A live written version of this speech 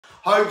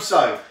Hope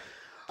so.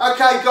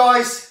 Okay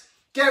guys,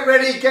 get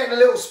ready, get in a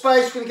little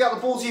space. We're going to get on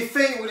the balls of your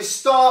feet. We're going to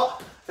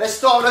start. Let's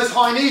start with those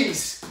high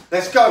knees.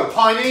 Let's go.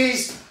 High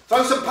knees.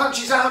 Throw some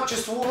punches out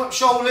just to warm up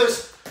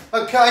shoulders.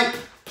 Okay.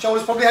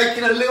 Shoulders probably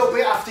aching a little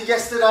bit after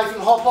yesterday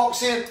from hot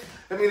boxing.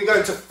 Then we're going to go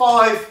into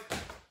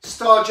 5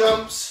 star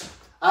jumps,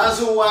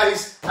 as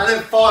always, and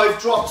then 5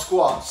 drop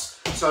squats.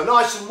 So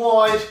nice and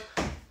wide.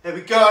 There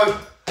we go.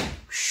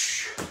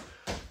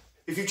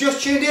 If you've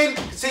just tuned in, you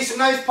can see some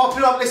names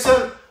popping up.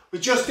 Listen, we're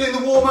just doing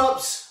the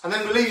warm-ups and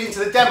then we're leading into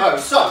the demo.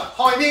 So,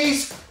 high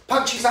knees,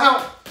 punches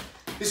out.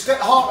 Let's get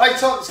the heart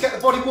rate up, let's get the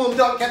body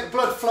warmed up, get the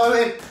blood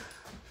flowing.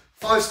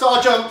 5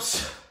 star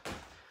jumps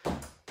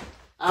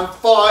and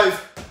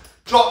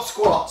 5 drop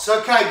squats.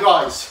 Okay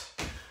guys,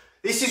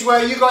 this is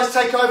where you guys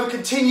take over.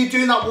 Continue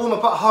doing that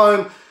warm-up at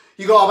home.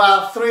 You got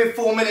about 3 or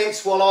 4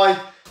 minutes while I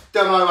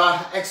demo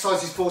our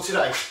exercises for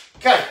today.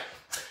 Okay,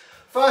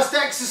 first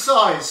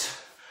exercise.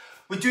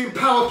 We're doing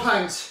power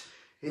planks.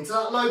 Into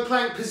that low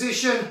plank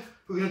position,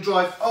 we're going to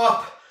drive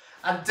up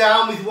and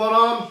down with one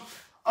arm,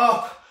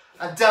 up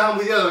and down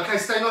with the other. Okay,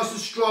 stay nice and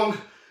strong.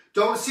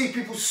 Don't want to see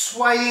people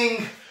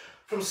swaying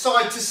from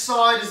side to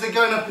side as they're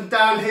going up and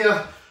down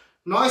here.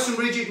 Nice and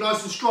rigid,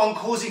 nice and strong,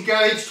 cores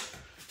engaged,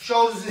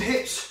 shoulders and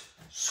hips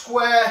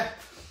square.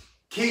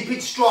 Keep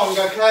it strong,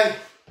 okay?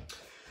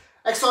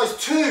 Exercise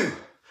 2,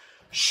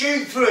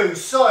 shoot through.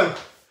 So,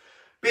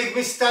 big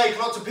mistake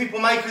lots of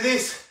people make with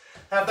this.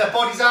 They have their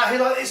bodies out here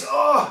like this,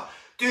 oh,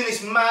 doing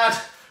this mad,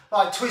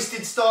 like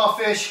twisted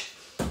starfish.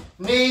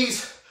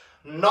 Knees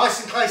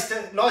nice and close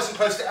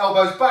to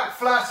elbows, back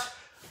flat.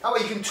 That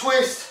way you can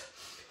twist,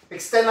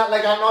 extend that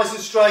leg out nice and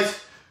straight,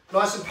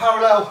 nice and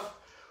parallel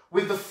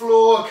with the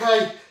floor,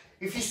 okay?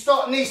 If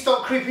you knees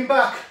start creeping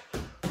back,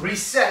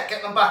 reset,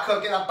 get them back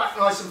up, get that back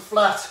nice and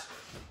flat.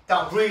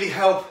 That'll really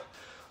help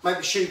make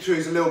the shoot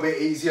throughs a little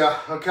bit easier,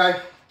 okay?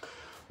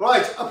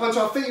 Right, up onto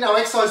our feet now.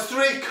 Exercise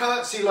 3,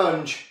 curtsy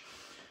lunge.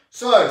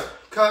 So,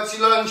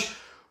 curtsy lunge,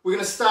 we're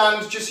going to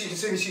stand just so you can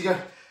see this. You go,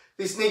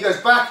 this knee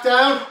goes back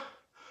down,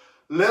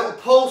 little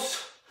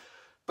pulse,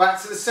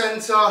 back to the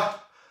centre,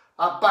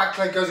 that back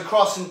leg goes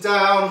across and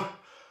down,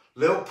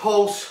 little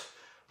pulse,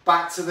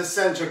 back to the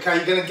centre, okay?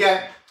 You're going to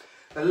get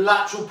the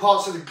lateral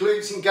parts of the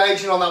glutes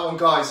engaging on that one,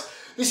 guys.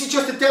 This is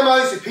just the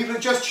demos. If people are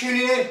just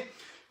tuning in,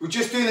 we're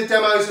just doing the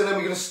demos and then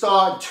we're going to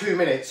start in 2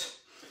 minutes.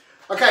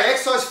 Okay,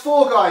 exercise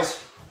 4, guys.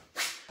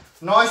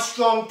 Nice,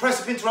 strong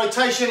press up into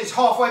rotation. It's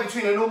halfway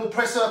between a normal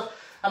press up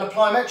and a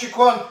plyometric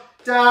one.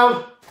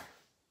 Down,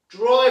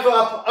 drive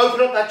up,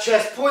 open up that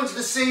chest, point to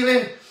the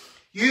ceiling.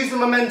 Use the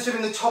momentum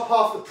in the top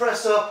half of the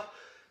press up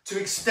to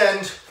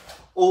extend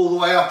all the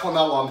way up on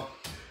that one.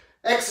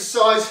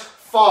 Exercise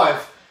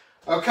 5.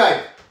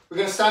 Okay, we're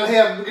going to stand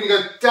here. We're going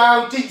to go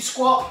down, deep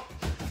squat,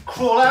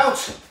 crawl out,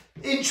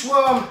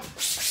 inchworm,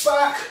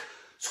 back,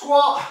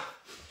 squat,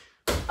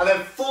 and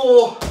then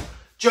 4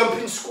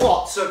 jumping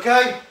squats,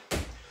 okay?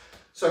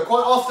 So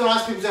quite often I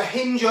ask people to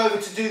hinge over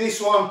to do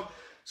this one.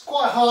 It's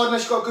quite hard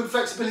unless you've got good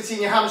flexibility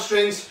in your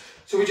hamstrings.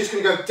 So we're just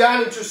going to go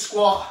down into a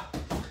squat,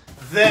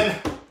 then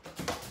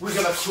we're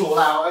going to crawl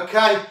out,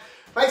 okay?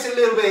 Makes it a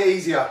little bit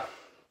easier.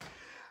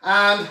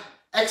 And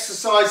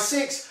exercise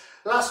 6,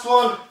 last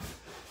one.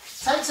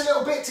 Takes a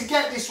little bit to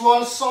get this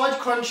one, side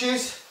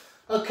crunches,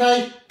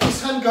 okay?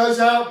 This hand goes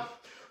out,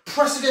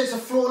 press against the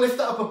floor, lift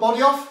that upper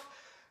body off,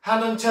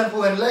 hand on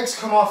temple, then legs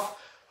come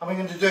off, and we're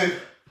going to do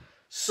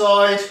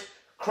side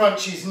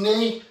crunches,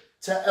 knee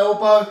to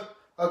elbow,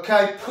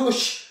 okay?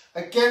 Push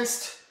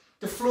against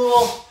the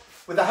floor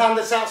with the hand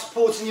that's out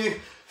supporting you.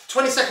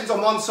 20 seconds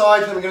on one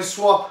side, then we're going to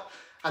swap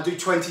and do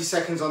 20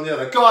 seconds on the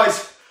other.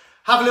 Guys,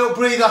 have a little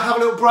breather, have a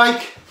little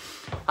break.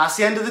 That's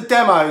the end of the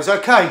demos,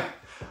 okay?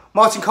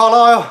 Martin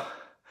Carlisle.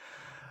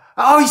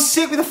 Oh, he's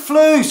sick with the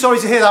flu. Sorry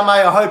to hear that,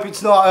 mate. I hope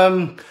it's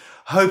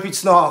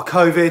not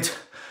COVID.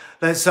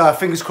 Let's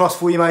fingers crossed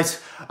for you, mate.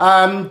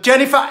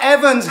 Jennifer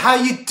Evans, how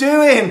you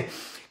doing?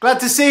 Glad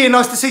to see you.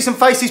 Nice to see some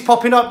faces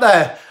popping up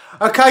there.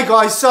 Okay,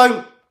 guys,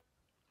 so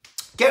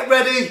get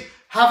ready.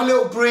 Have a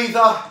little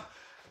breather.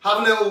 Have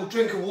a little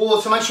drink of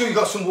water. Make sure you've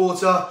got some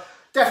water.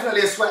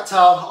 Definitely a sweat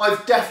towel.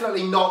 I've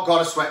definitely not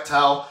got a sweat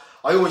towel.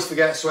 I always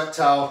forget a sweat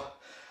towel.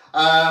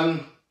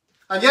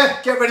 And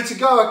yeah, get ready to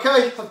go,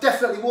 okay? I've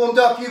definitely warmed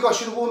up. You guys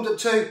should have warmed up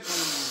too.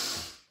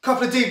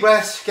 Couple of deep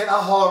breaths. Get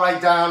that heart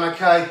rate down,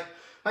 okay?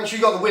 Make sure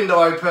you've got the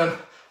window open.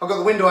 I've got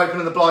the window open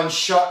and the blinds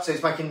shut, so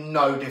it's making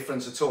no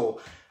difference at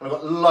all. And I've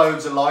got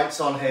loads of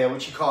lights on here,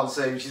 which you can't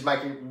see, which is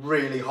making it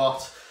really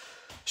hot.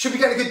 Should be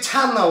getting a good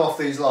tan though off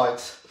these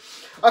lights.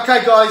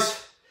 Okay,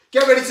 guys,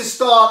 get ready to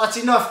start. That's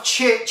enough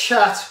chit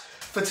chat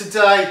for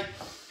today.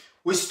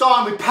 We're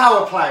starting with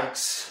power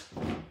planks.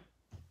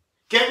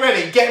 Get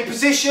ready, get in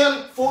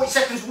position, 40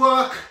 seconds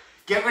work.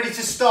 Get ready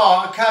to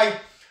start, okay?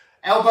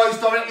 Elbows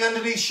directly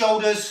underneath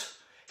shoulders,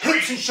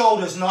 hips and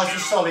shoulders nice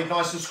and solid,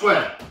 nice and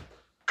square.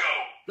 Go.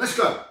 Let's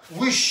go.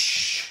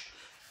 Whoosh.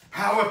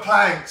 Power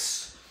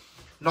planks.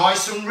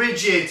 Nice and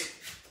rigid.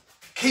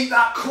 Keep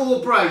that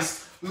core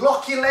braced.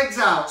 Lock your legs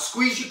out.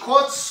 Squeeze your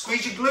quads,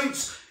 squeeze your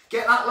glutes.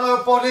 Get that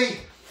lower body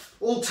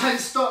all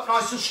tensed up,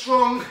 nice and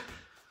strong,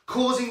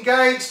 cores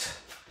engaged.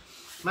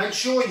 Make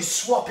sure you're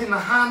swapping the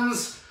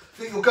hands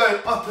that you're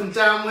going up and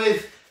down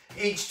with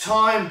each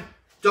time.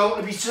 Don't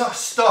want to be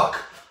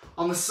stuck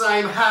on the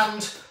same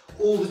hand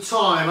all the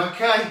time,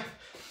 okay?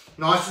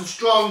 Nice and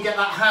strong, get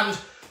that hand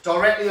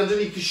directly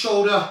underneath your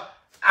shoulder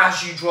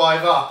as you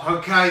drive up,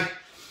 okay?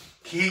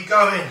 Keep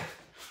going.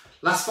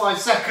 Last 5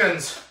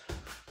 seconds.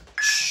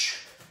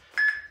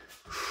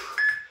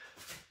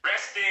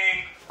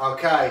 Resting.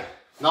 Okay,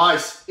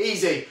 nice,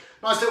 easy.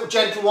 Nice little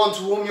gentle one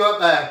to warm you up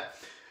there.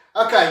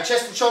 Okay,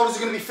 chest and shoulders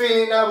are going to be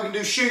feeling it now. We can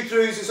do shoot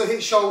throughs, so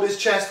hit shoulders,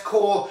 chest,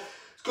 core.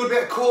 It's good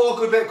bit of core,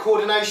 good bit of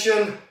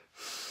coordination.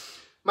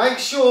 Make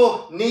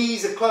sure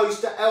knees are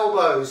close to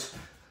elbows.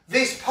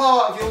 This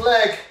part of your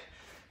leg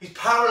is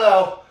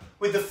parallel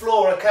with the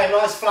floor, okay?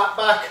 Nice flat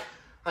back,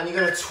 and you're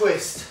going to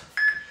twist.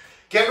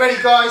 Get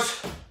ready,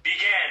 guys. Begin.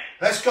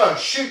 Let's go,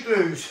 shoot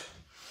throughs.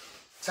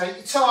 Take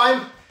your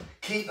time,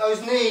 keep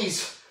those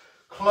knees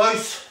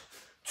close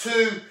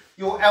to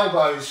your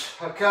elbows,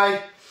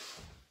 okay?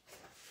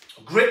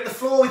 Grip the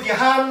floor with your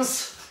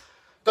hands.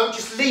 Don't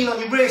just lean on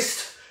your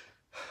wrist.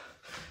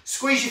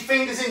 Squeeze your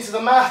fingers into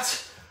the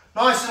mat,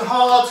 nice and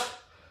hard.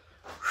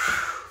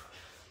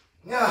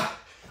 Yeah,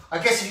 I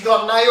guess if you've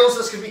got nails,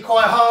 that's going to be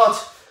quite hard.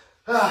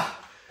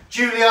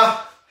 Julia,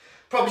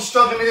 probably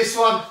struggling with this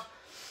one.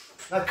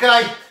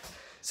 Okay,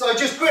 so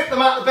just grip the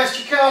mat the best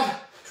you can.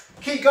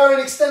 Keep going,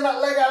 extend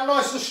that leg out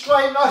nice and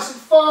straight, nice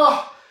and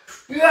far.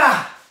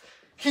 Yeah,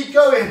 keep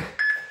going.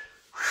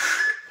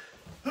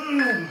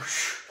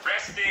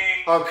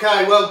 Resting.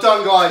 Okay, well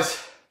done,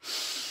 guys.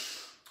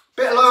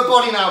 Bit of lower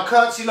body now,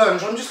 curtsy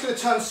lunge. I'm just going to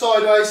turn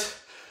sideways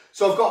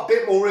so I've got a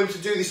bit more room to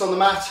do this on the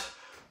mat.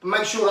 But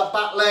make sure that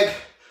back leg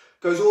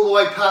goes all the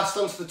way past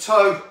onto the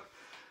toe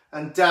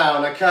and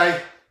down,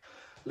 okay?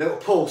 Little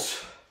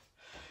pulse.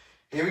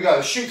 Here we go.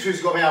 The shoot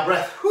through's got me out of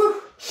breath.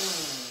 Whew.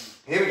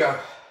 Here we go.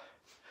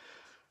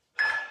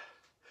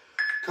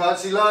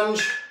 Curtsy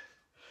lunge.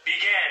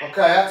 Begin.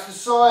 Okay, out to the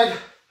side.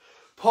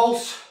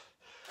 Pulse.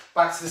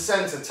 Back to the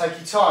centre. Take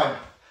your time.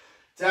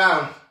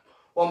 Down.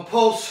 One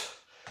pulse.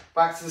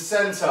 Back to the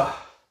centre.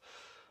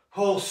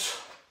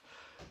 Pulse.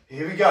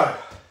 Here we go.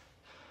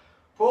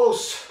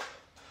 Pulse.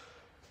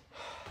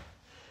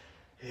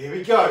 Here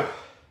we go.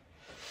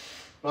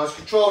 Nice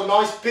control,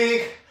 nice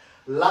big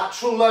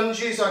lateral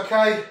lunges,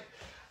 okay?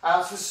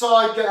 Out to the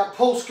side, get that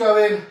pulse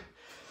going.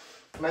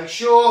 Make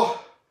sure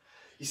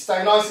you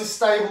stay nice and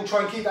stable.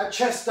 Try and keep that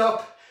chest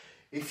up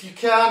if you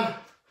can.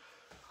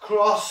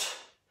 Cross.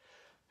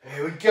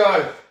 Here we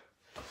go.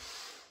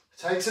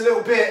 Takes a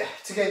little bit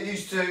to get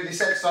used to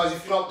this exercise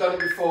if you've not done it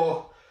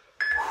before.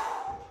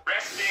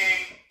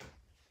 Resting.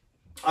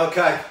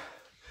 Okay.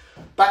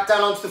 Back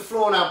down onto the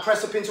floor now.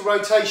 Press up into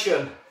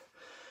rotation.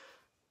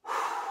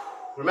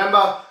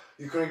 Remember,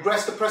 you can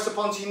regress the press up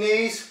onto your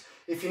knees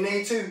if you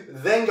need to,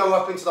 then go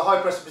up into the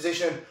high pressure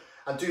position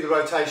and do the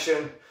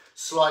rotation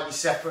slightly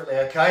separately,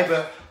 okay?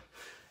 But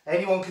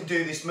anyone can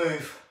do this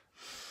move.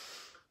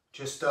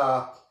 Just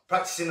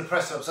practicing the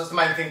press ups, that's the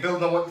main thing,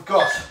 building on what you've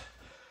got.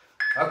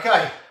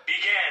 Okay.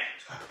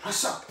 Begin.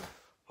 Press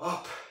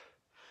up,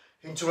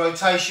 into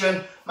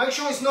rotation. Make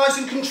sure it's nice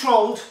and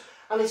controlled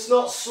and it's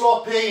not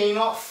sloppy, you're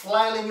not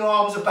flailing your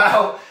arms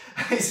about.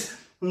 It's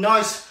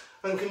nice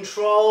and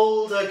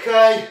controlled,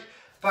 okay?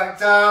 Back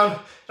down. You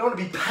don't want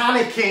to be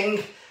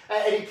panicking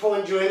at any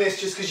point during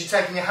this just because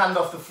you're taking your hand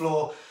off the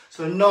floor.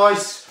 So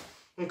nice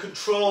and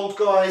controlled,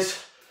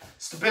 guys.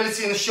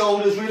 Stability in the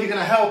shoulders really going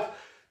to help.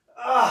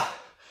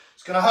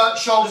 It's going to hurt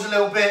shoulders a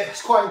little bit.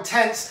 It's quite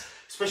intense,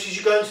 especially as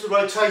you go into the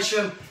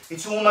rotation.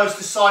 It's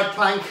almost a side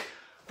plank,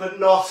 but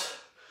not.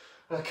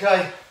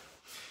 Okay,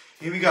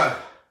 here we go.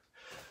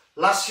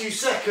 Last few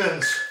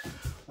seconds.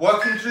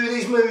 Working through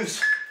these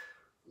moves.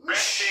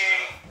 Resting.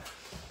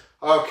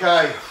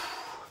 Okay,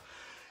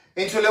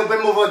 into a little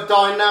bit more of a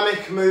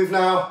dynamic move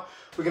now.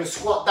 We're going to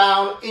squat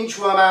down,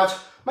 inchworm out.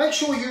 Make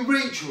sure you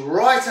reach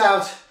right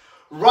out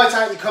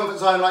your comfort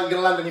zone like you're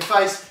going to land on your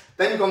face.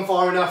 Then you've gone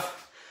far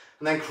enough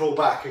and then crawl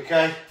back,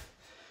 okay?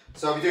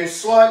 So we're doing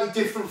slightly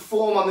different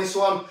form on this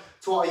one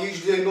to what I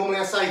usually do. Normally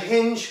I say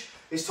hinge.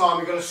 This time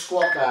we're going to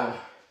squat down.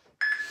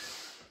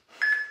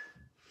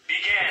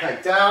 Begin.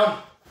 Okay,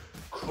 down,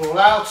 crawl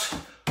out.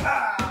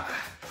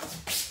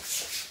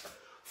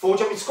 Four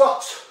jumping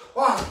squats.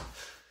 1,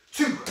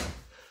 2,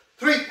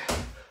 3,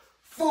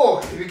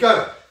 4. Here we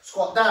go.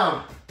 Squat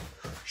down.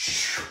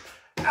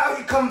 Out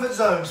your comfort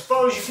zone as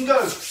far as you can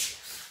go.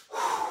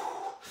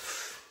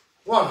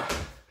 1,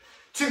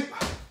 2,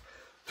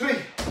 3,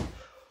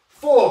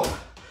 4.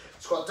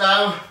 Squat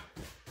down.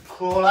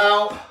 Crawl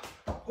out.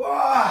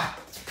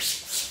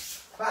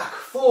 Back.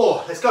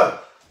 4. Let's go.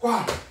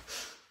 1,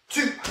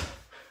 2,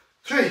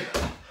 3,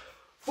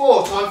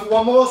 4. Time for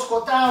one more.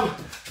 Squat down.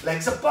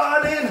 Legs are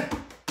burning.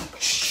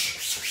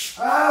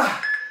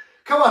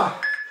 Come on.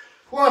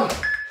 1, 2.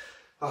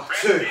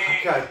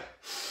 Okay.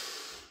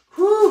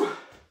 Whew.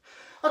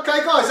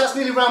 Okay, guys, that's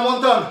nearly round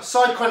 1 done.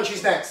 Side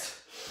crunches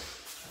next.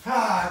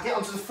 Get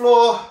onto the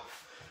floor.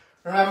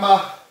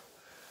 Remember,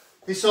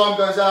 this arm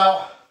goes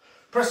out,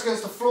 Press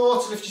against the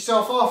floor to lift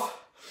yourself off.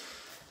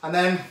 And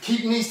then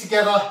keep your knees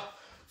together,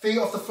 feet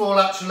off the floor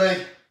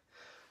laterally.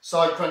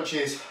 Side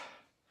crunches.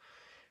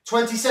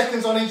 20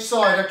 seconds on each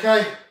side,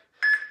 okay?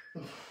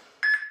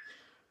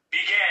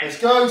 Begin. Let's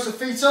go, so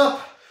feet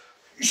up.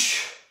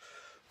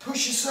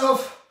 Push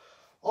yourself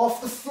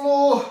off the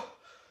floor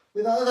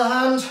with that other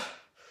hand.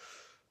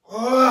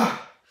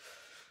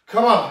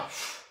 Come on.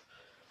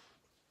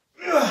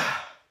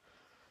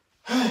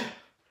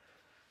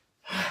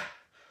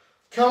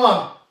 Come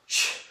on.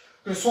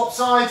 Gonna swap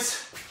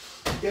sides.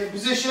 Get in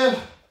position.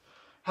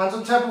 Hands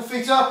on temple,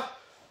 feet up.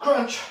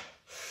 Crunch.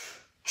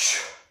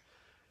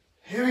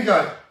 Here we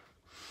go.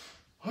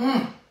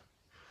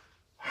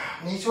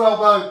 Knee to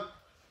elbow.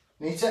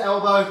 Knee to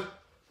elbow.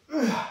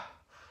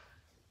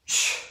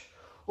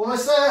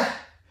 Almost there.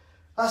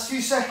 Last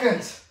few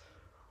seconds.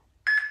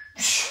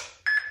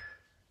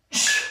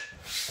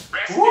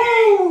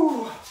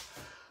 Woo!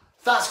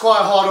 That's quite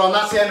a hard one.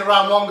 That's the end of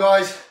round one,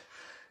 guys.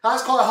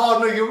 That's quite a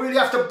hard move. You really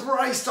have to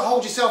brace to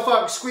hold yourself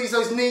up. Squeeze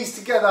those knees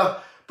together.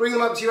 Bring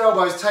them up to your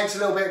elbows. Takes a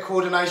little bit of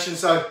coordination.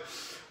 So,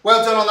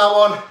 well done on that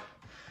one.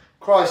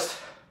 Christ.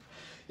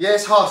 Yeah,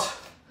 it's hot.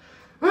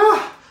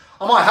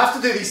 I might have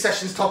to do these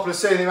sessions topless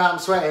soon, the amount I'm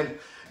sweating.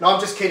 No, I'm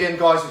just kidding,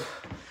 guys.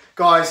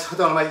 Guys, I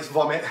don't want to make you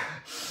vomit.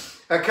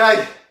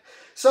 Okay,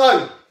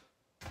 so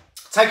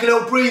take a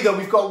little breather.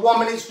 We've got 1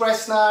 minute's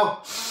rest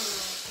now.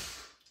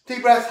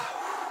 Deep breath.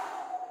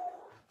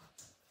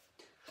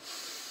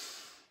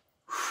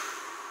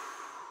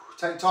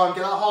 Take time,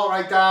 get that heart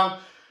rate down.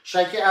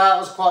 Shake it out.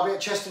 There's quite a bit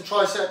of chest and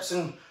triceps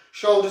and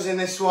shoulders in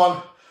this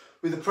one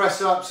with the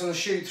press ups and the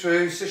shoot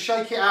throughs. So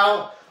shake it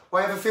out.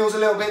 Whatever feels a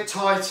little bit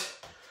tight.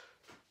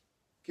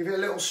 Give it a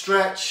little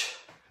stretch.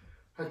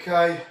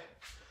 Okay.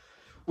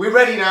 We're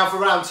ready now for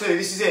round two.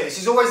 This is it. This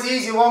is always the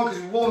easy one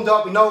because we've warmed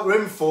up. We know what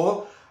we're in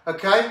for.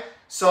 Okay.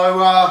 So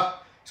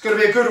it's going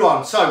to be a good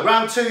one. So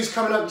round two is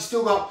coming up. You've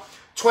still got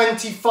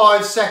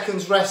 25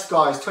 seconds rest,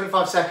 guys.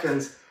 25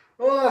 seconds.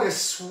 Oh, I get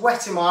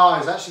sweat in my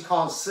eyes. I actually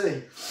can't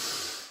see.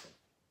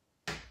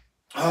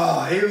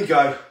 Oh, here we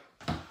go.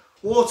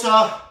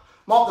 Water,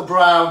 mop the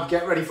brow,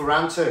 get ready for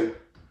round two.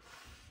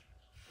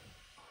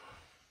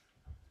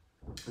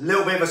 A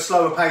little bit of a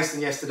slower pace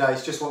than yesterday.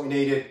 It's just what we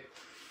needed.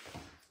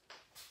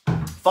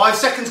 5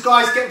 seconds,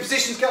 guys. Get in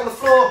positions, get on the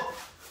floor.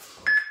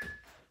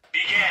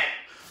 Begin.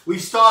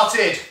 We've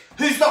started.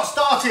 Who's not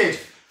started?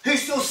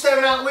 Who's still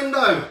staring out the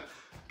window?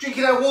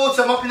 Drinking their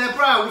water, mopping their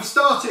brow. We've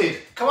started.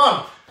 Come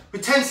on.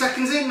 We're 10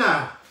 seconds in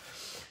now.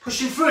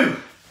 Pushing through.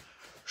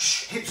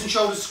 Hips and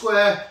shoulders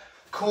square.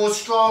 Core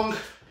strong.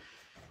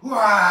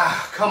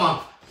 Come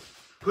on.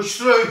 Push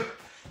through.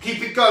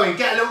 Keep it going.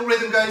 Get a little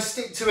rhythm going.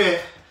 Stick to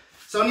it.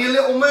 It's only a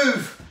little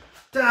move.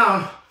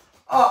 Down.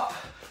 Up.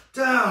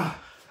 Down.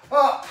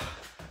 Up.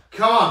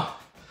 Come on.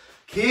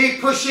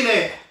 Keep pushing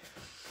it.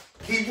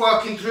 Keep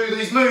working through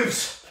these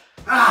moves.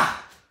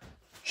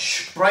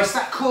 Brace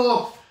that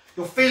core.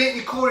 You'll feel it in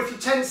your core if you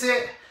tense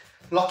it.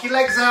 Lock your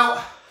legs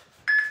out.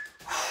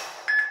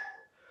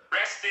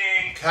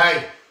 Resting.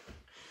 Okay.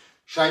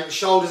 Shake the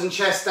shoulders and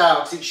chest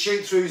out because it's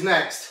shoot throughs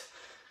next.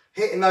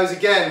 Hitting those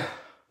again.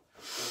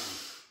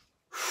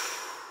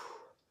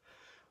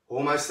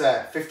 Almost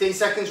there. 15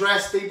 seconds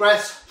rest, deep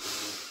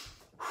breaths.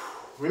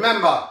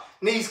 Remember,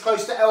 knees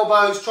close to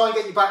elbows. Try and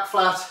get your back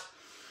flat.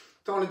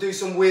 Don't want to do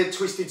some weird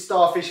twisted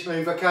starfish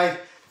move, okay?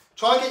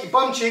 Try and get your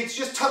bum cheeks.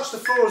 Just touch the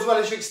floor as well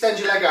as you extend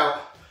your leg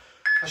out.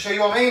 I'll show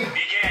you what I mean.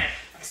 Begin.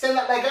 Extend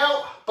that leg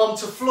out, bum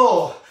to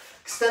floor.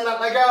 Extend that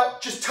leg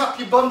out, just tap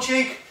your bum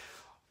cheek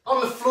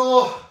on the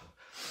floor.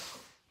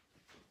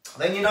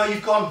 Then you know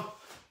you've gone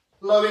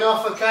low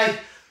enough, okay?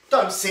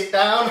 Don't sit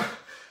down.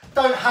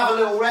 Don't have a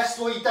little rest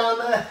while you're down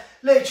there.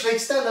 Literally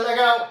extend the leg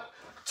out,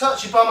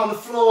 touch your bum on the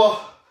floor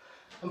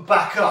and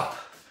back up,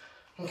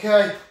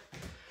 okay?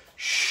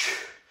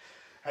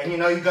 And you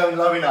know you're going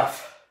low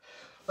enough.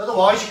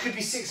 Otherwise you could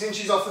be 6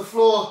 inches off the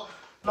floor,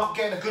 not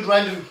getting a good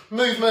range of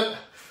movement,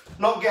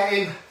 not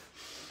getting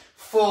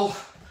full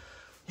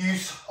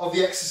use of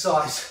the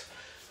exercise.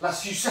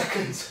 Last few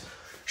seconds.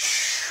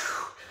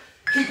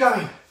 Keep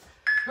going.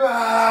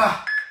 Resting.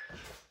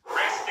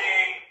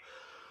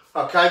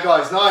 Okay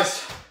guys,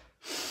 nice.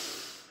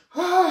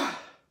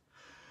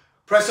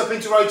 Press up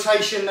into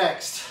rotation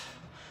next.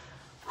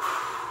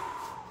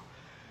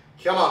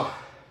 Come on.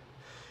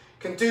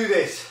 Can do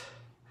this.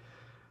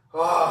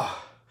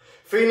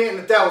 Feeling it in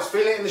the delts,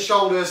 feeling it in the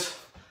shoulders.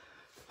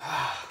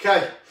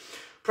 Okay.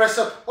 Press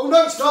up. Oh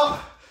no, it's not.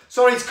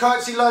 Sorry, it's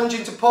curtsy lunge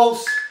into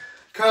pulse.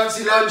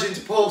 Curtsy lunge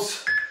into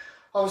pulse.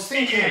 I was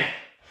thinking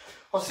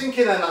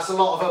then that's a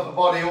lot of upper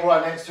body all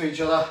right next to each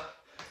other.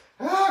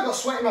 I've got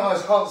sweat in my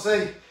eyes, I can't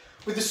see.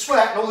 With the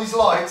sweat and all these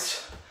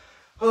lights,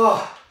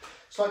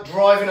 it's like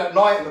driving at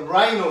night in the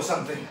rain or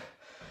something.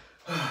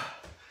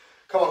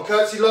 Come on,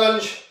 curtsy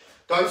lunge.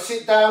 Don't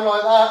sit down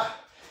like that.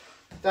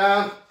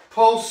 Down,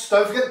 pulse.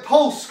 Don't forget the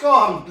pulse.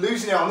 God, I'm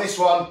losing it on this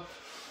one.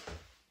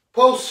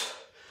 Pulse,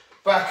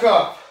 back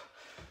up.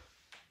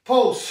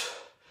 Pulse,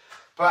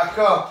 back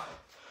up.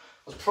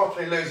 I was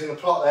properly losing the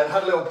plot there and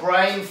had a little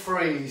brain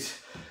freeze.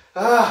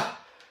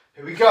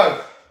 Here we go.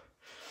 I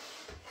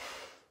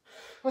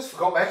almost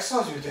forgot what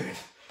exercise we were doing.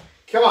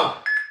 Come on.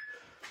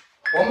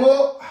 One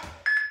more.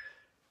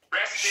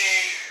 Resting.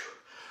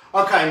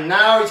 Okay,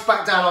 now it's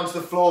back down onto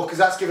the floor because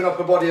that's giving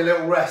upper body a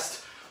little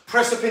rest.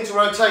 Press up into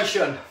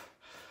rotation.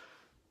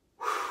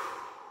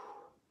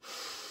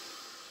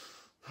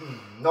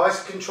 Nice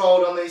and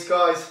controlled on these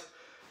guys.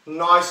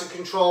 Nice and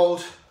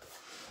controlled.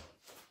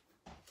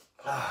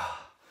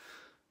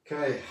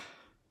 Okay.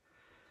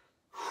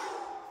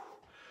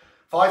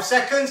 5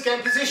 seconds, get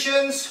in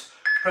positions.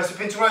 Press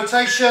up into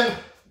rotation.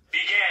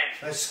 Begin.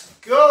 Let's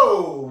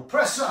go.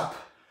 Press up.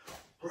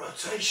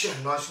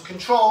 Rotation, nice and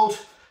controlled.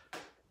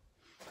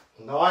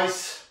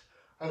 Nice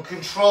and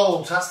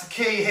controlled, that's the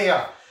key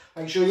here.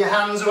 Make sure your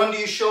hands are under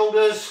your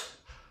shoulders.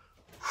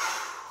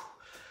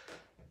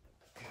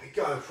 Here we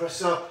go,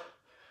 press up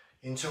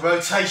into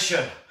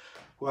rotation.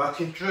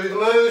 Working through the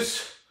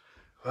moves.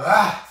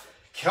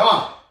 Come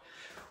on.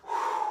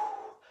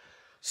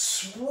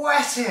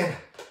 Sweating.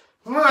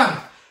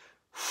 Man.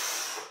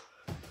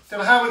 Don't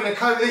know how we're going to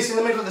cope with this in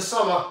the middle of the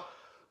summer.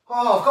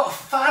 Oh, I've got a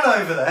fan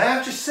over there,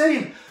 I've just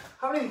seen.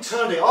 I haven't even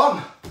turned it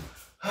on.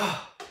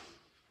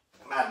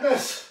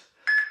 Madness.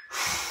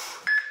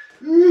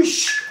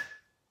 Oosh.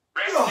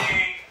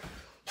 Resting.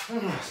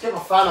 Let's get my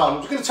fan on. I'm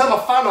just going to turn my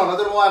fan on. I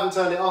don't know why I haven't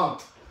turned it on.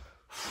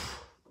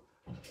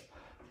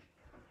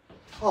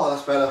 Oh,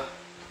 that's better.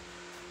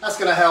 That's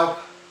going to help.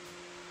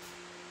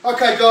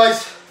 Okay,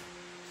 guys.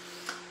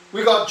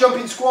 We got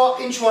jumping squat,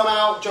 inchworm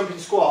out, jumping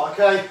squat,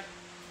 okay?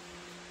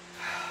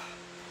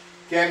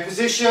 Get in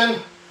position.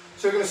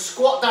 So we're going to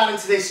squat down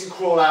into this and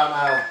crawl out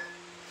now.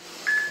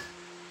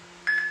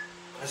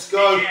 Let's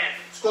go. Begin.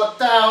 Squat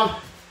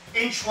down,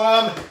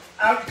 inchworm,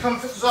 out your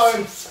comfort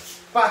zone,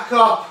 back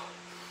up.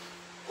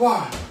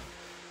 1,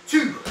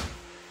 2,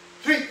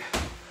 3,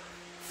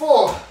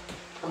 4.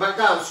 And back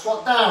down,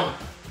 squat down,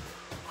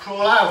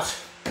 crawl out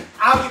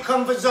your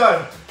comfort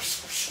zone.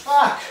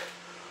 Back.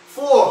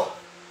 4,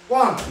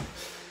 1,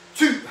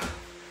 2,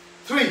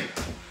 3,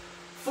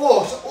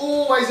 4. It's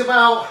always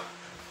about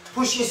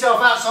pushing yourself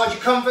outside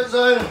your comfort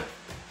zone.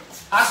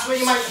 That's where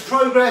you make the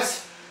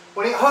progress.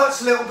 When it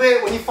hurts a little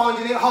bit, when you're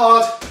finding it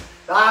hard,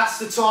 that's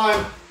the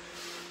time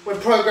when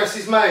progress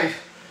is made.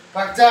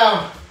 Back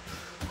down,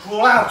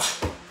 crawl out,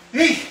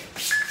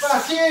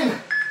 back in.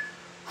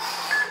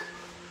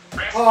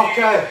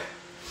 Okay,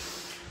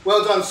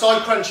 well done,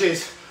 side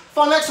crunches.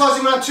 Final exercise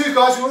in round 2,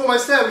 guys, we're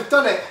almost there, we've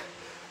done it.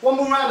 One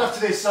more round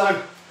after this,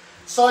 so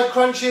side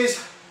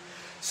crunches.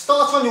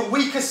 Start on your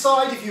weaker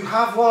side if you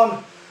have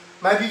one.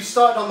 Maybe you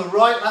started on the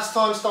right last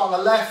time, start on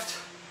the left.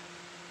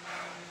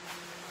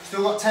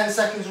 Still got 10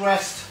 seconds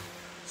rest.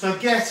 So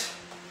get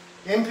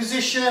in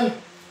position,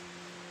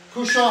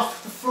 push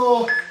off the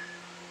floor,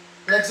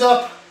 legs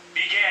up,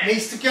 Begin.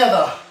 knees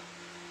together.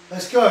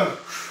 Let's go.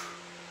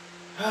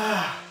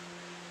 Come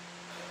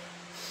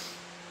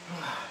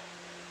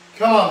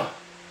on.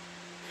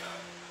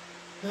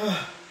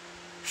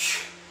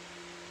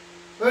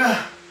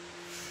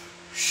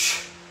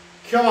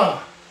 Come on.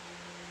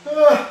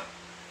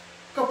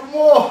 Couple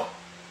more.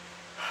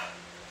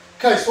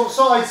 Okay, swap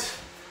sides.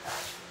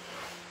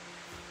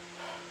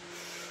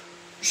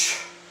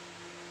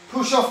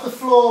 Push off the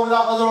floor with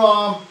that other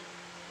arm.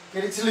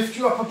 Get it to lift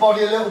your upper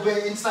body a little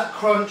bit into that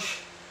crunch.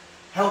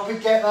 Help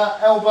it get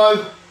that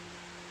elbow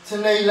to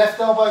knee, left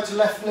elbow to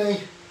left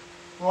knee,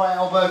 right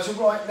elbow to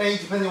right knee,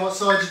 depending on what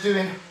side you're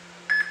doing.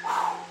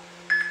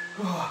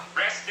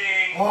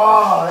 Resting.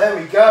 Oh, there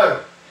we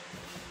go.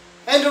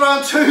 End of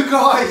round 2,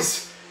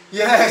 guys.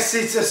 Yes,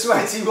 it's a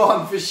sweaty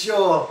one for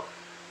sure.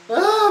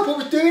 But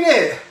we're doing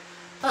it.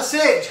 That's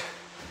it.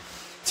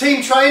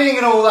 Team training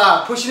and all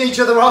that, pushing each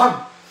other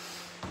on.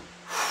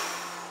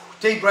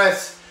 Deep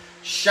breaths,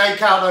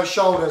 shake out those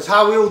shoulders.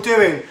 How are we all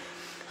doing?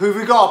 Who have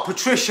we got?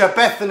 Patricia,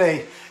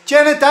 Bethany,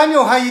 Jenna,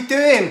 Daniel, how you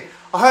doing?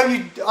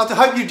 I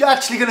hope you're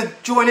actually going to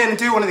join in and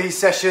do one of these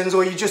sessions,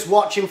 or you're just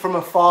watching from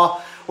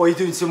afar, or you're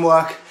doing some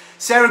work.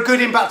 Sarah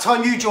Gooding, about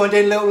time you joined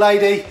in, little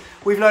lady.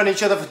 We've known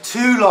each other for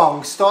too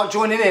long. Start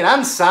joining in.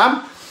 And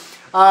Sam.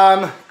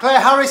 Claire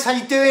Harris, how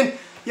you doing?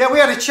 Yeah, we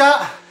had a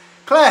chat.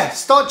 Claire,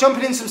 start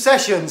jumping in some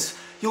sessions.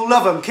 You'll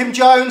love them. Kim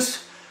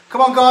Jones,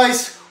 come on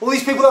guys. All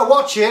these people that are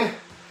watching,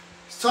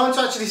 it's time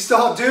to actually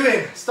start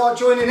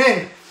joining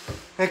in.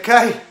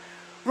 Okay.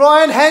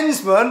 Ryan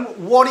Hensman,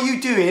 what are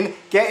you doing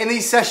getting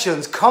these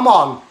sessions? Come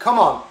on, come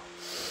on.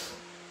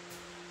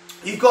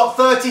 You've got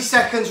 30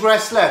 seconds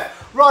rest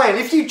left. Ryan,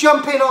 if you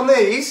jump in on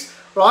these,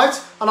 right,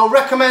 and I'll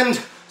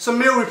recommend some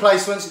meal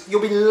replacements,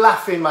 you'll be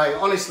laughing, mate,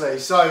 honestly.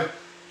 So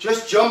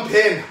just jump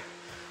in.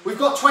 We've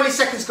got 20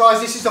 seconds,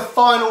 guys. This is the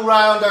final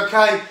round,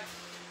 okay?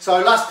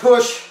 So last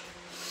push.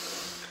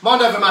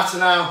 Mind over matter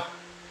now.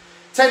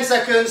 10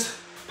 seconds.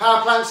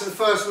 Power planks are the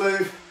first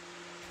move.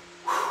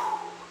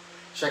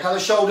 Shake out the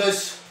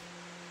shoulders.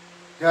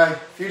 Okay, a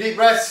few deep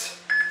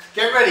breaths.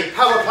 Get ready,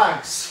 power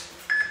planks.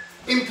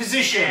 In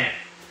position.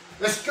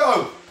 Let's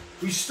go.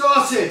 We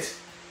started.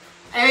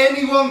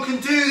 Anyone can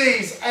do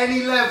these,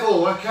 any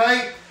level,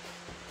 okay?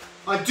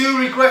 I do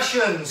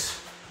regressions.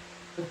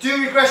 I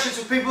do regressions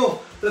with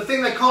people that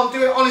think they can't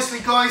do it. Honestly,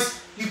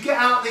 guys, you get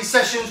out of these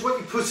sessions what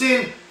you put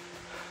in.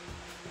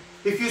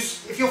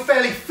 If you're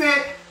fairly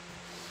fit,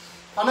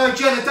 I know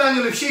Jenna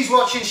Daniel, if she's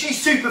watching,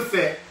 she's super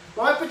fit,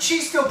 right? But she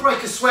still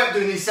break a sweat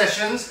doing these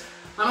sessions.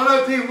 And I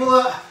know people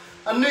that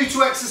are new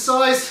to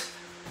exercise,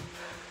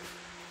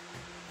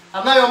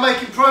 and they are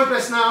making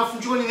progress now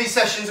from joining these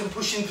sessions and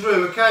pushing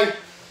through, okay?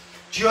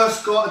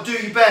 Just got to do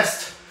your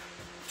best.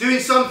 Doing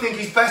something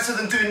is better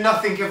than doing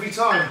nothing every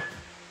time.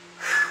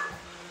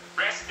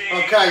 Resting.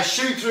 Okay,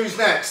 shoot throughs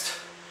next.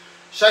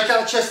 Shake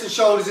out the chest and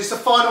shoulders. It's the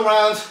final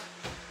round.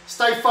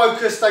 Stay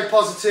focused, stay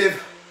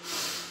positive.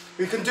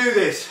 We can do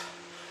this.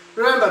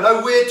 Remember,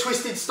 no weird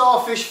twisted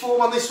starfish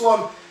form on this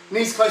one.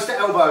 Knees close to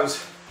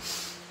elbows.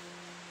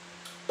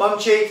 Bum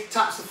cheek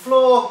taps the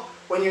floor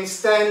when you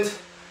extend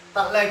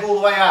that leg all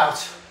the way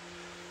out.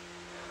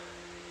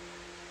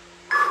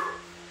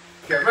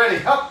 Get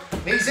ready, up,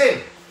 knees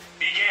in.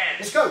 Begin.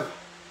 Let's go.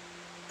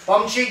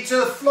 Bum cheek to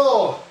the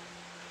floor.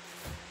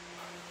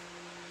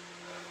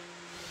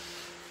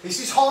 This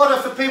is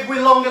harder for people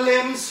with longer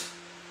limbs.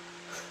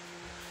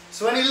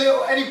 So any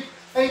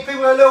people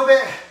who are a little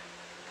bit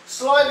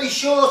slightly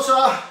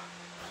shorter,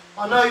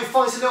 I know you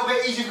find this a little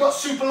bit easier. You've got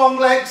super long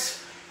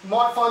legs, you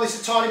might find this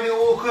a tiny bit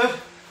awkward,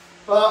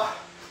 but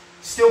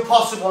still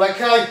possible,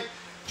 okay?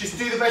 Just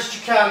do the best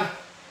you can.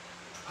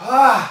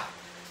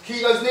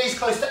 Keep those knees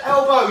close to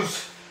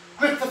elbows.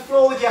 Grip the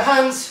floor with your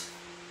hands.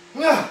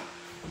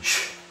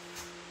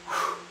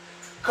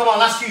 Come on,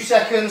 last few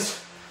seconds.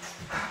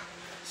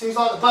 Seems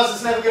like the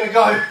buzzer's never going to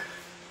go.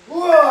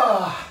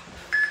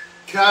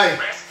 Okay.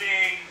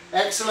 Resting.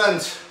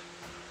 Excellent.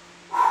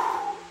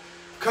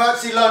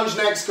 Curtsy lunge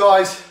next,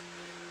 guys.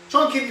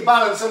 Try and keep your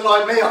balance,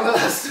 unlike me on the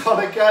last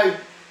one, okay?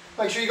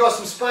 Make sure you got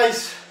some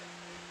space.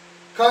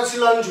 Curtsy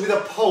lunge with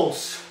a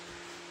pulse.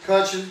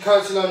 Curtsy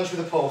lunge with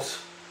a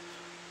pulse.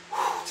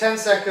 10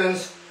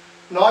 seconds.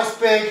 Nice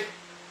big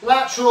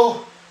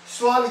lateral,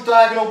 slightly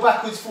diagonal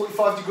backwards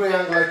 45-degree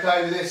angle,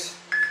 okay, with this.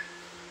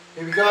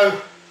 Here we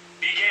go.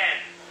 Begin.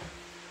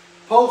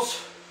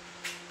 Pulse,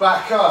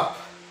 back up.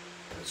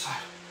 Good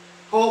side.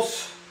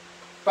 Pulse,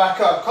 back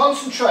up.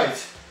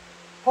 Concentrate.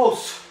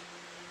 Pulse,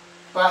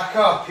 back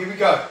up. Here we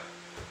go.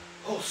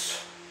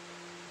 Pulse,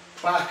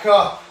 back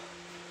up.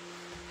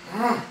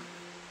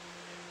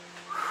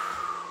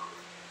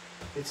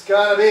 It's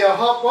gonna be a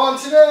hot one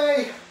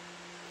today.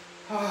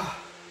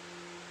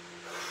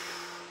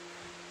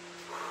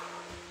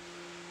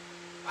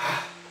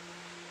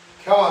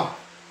 Come on.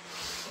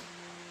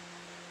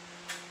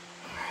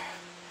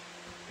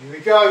 Here we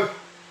go.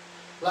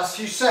 Last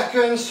few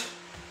seconds.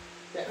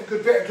 Getting a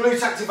good bit of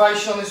glute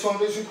activation on this one,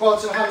 glutes and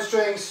quads and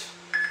hamstrings.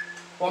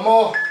 One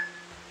more.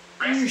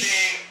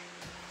 Resting.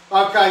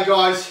 Okay,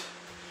 guys.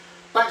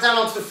 Back down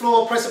onto the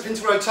floor, press up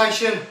into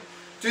rotation.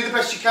 Do the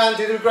best you can,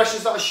 do the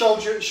regressions that I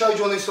showed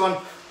you on this one.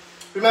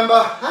 Remember,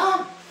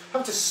 I'm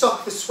having to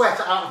suck the sweat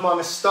out of my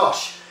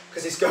moustache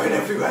because it's going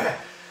everywhere.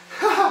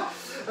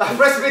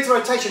 Press up into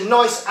rotation,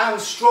 nice and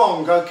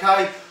strong,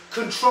 okay?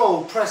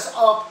 Control, press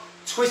up,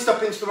 twist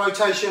up into the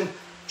rotation.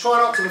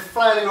 Try not to be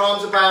flailing your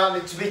arms about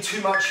and it to be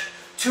too out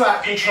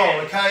of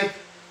control, okay?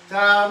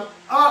 Down,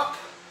 up,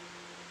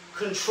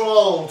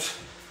 controlled.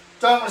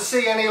 Don't want to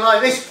see any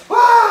like this,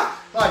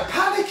 like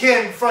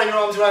panicking, throwing your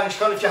arms around, you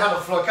can't lift your hand off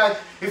the floor, okay?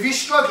 If you're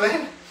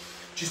struggling,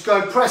 just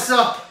go press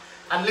up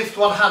and lift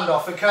one hand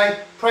off,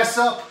 okay? Press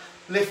up,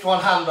 lift one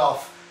hand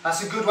off.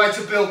 That's a good way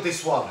to build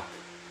this one.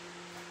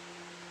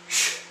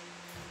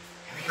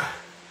 Here we go.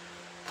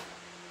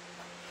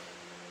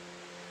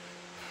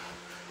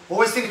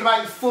 Always thinking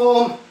about your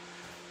form,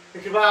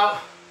 thinking about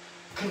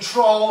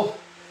control,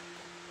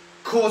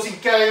 cores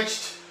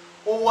engaged,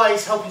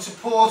 always helping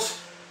support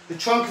the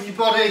trunk of your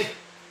body,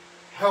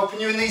 helping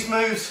you in these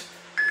moves.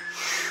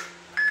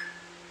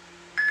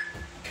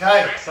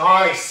 Okay,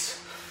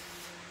 nice.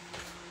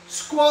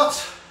 Squat,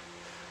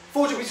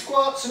 full jumping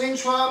squats and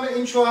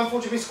inchworm, full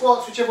jumping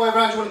squats, whichever way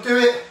around you want to do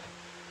it.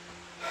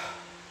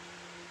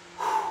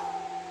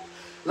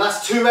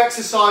 Last two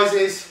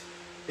exercises.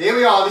 Here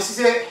we are, this is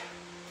it.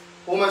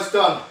 Almost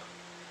done.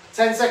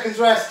 10 seconds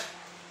rest.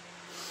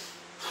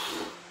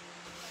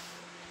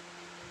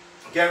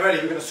 Get ready,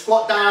 we're going to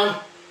squat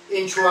down,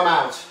 inchworm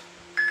out.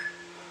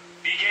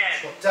 Begin.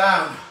 Squat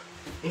down,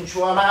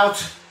 inchworm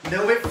out. A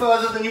little bit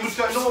further than you would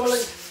go normally.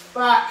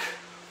 Back,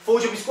 full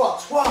jumping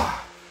squats. 1,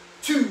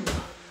 2,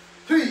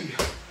 3,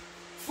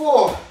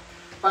 4.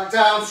 Back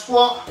down,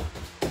 squat.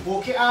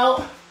 Walk it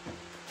out.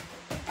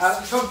 Out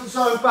of the comfort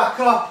zone, back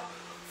up.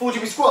 Full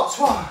jumping squats.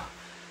 1,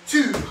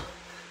 2,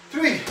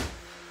 3,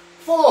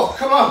 4.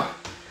 Come on.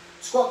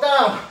 Squat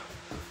down.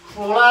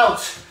 Crawl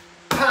out.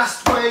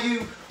 Past where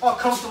you are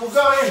comfortable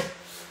going.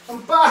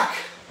 And back.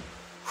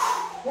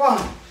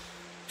 1,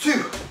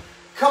 2.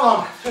 Come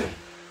on. 3,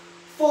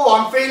 4.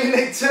 I'm feeling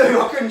it too.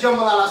 I couldn't jump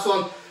on that last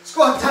one.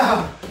 Squat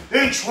down.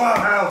 Inchworm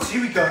out.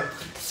 Here we go.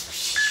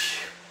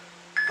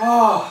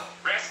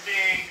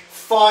 Resting.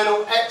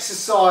 Final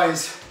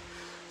exercise.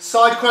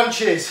 Side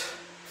crunches.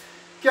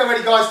 Get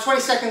ready, guys.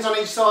 20 seconds on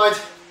each side.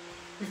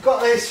 You've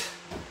got this.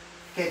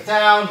 Get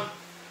down,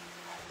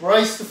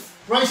 brace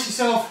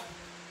yourself,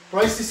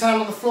 brace this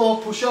hand on the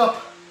floor, push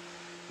up,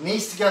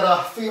 knees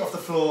together, feet off the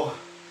floor.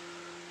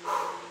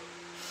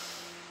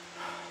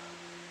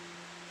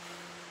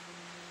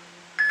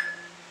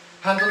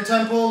 Hands on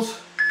temples.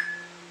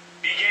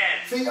 Begin.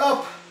 Feet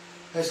up.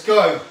 Let's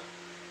go.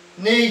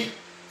 Knee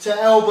to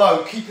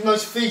elbow, keeping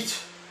those feet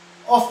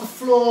off the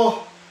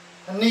floor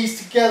and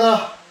knees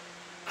together.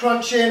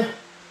 Crunching.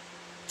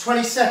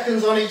 20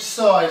 seconds on each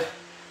side.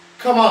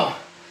 Come on.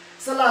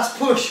 It's the last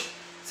push.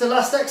 It's the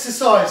last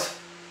exercise.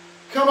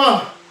 Come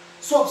on.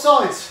 Swap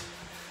sides.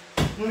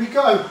 Here we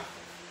go.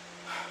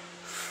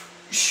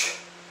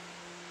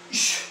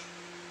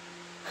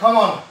 Come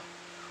on.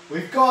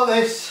 We've got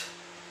this.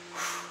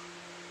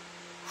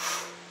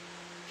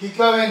 Keep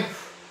going.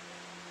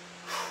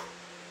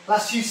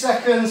 Last few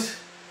seconds.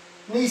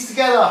 Knees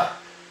together.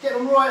 Get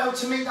them right up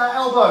to meet that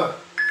elbow.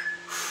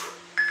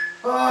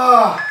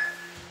 Ah.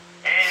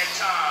 And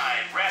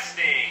time.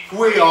 Resting.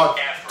 We are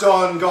Effort.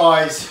 done,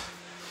 guys.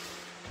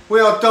 We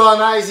are done.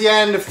 That is the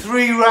end of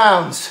 3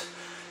 rounds.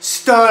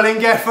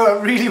 Sterling effort.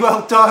 Really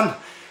well done,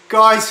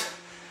 guys.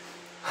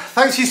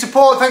 Thanks for your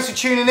support. Thanks for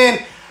tuning in.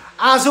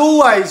 As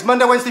always,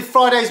 Monday, Wednesday,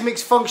 Fridays,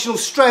 mixed functional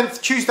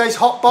strength. Tuesdays,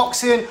 hot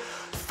boxing.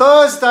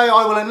 Thursday,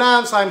 I will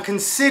announce I'm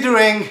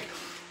considering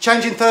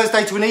changing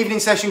Thursday to an evening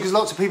session because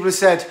lots of people have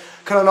said,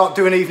 can I not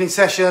do an evening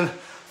session?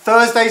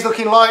 Thursday's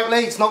looking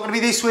likely. It's not going to be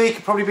this week.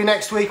 It'll probably be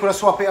next week when I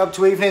swap it up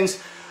to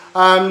evenings.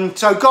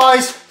 So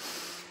guys,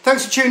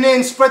 thanks for tuning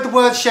in. Spread the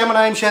word, share my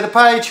name, share the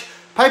page.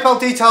 PayPal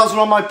details are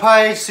on my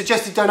page.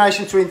 Suggested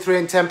donation between £3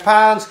 and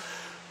 £10.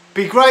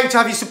 Be great to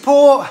have your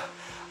support.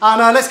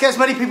 And let's get as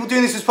many people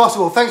doing this as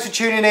possible. Thanks for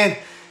tuning in.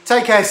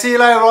 Take care. See you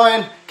later,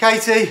 Ryan,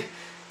 Katie.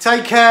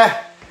 Take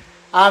care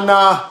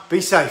and be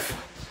safe.